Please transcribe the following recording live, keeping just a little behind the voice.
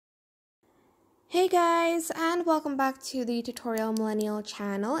Hey guys, and welcome back to the Tutorial Millennial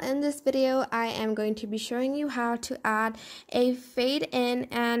channel. In this video, I am going to be showing you how to add a fade in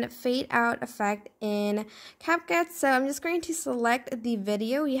and fade out effect in CapCut. So I'm just going to select the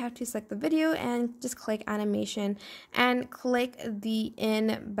video. You have to select the video and just click animation and click the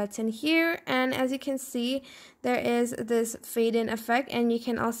in button here. And as you can see, there is this fade in effect, and you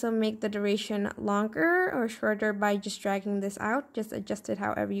can also make the duration longer or shorter by just dragging this out. Just adjust it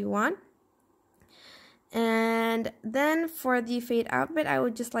however you want. And then for the fade out bit, I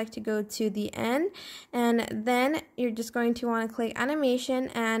would just like to go to the end, and then you're just going to want to click animation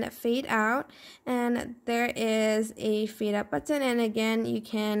and fade out, and there is a fade out button, and again you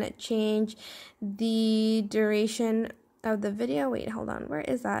can change the duration of the video. Wait, hold on, where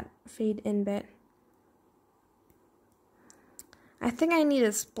is that fade in bit? I think I need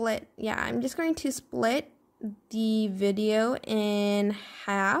a split. Yeah, I'm just going to split the video in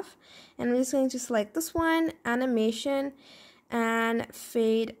half, and I'm just going to select this one, animation, and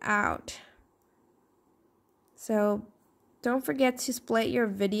fade out. So don't forget to split your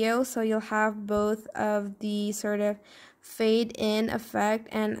video so you'll have both of the sort of fade in effect,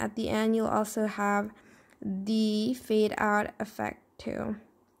 and at the end you'll also have the fade out effect too.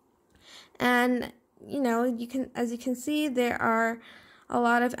 And you know, as you can see, there are a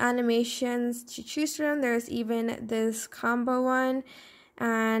lot of animations to choose from. There's even this combo one,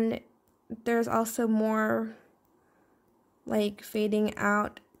 and there's also more like fading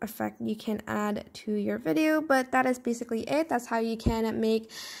out effect you can add to your video. But that is basically it. That's how you can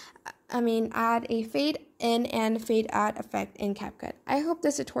add a fade in and fade out effect in CapCut. I hope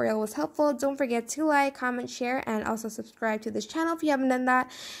this tutorial was helpful. Don't forget to like, comment, share, and also subscribe to this channel if you haven't done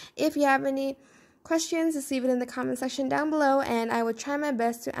that. If you have any questions, just leave it in the comment section down below, and I will try my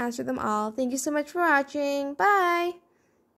best to answer them all. Thank you so much for watching. Bye!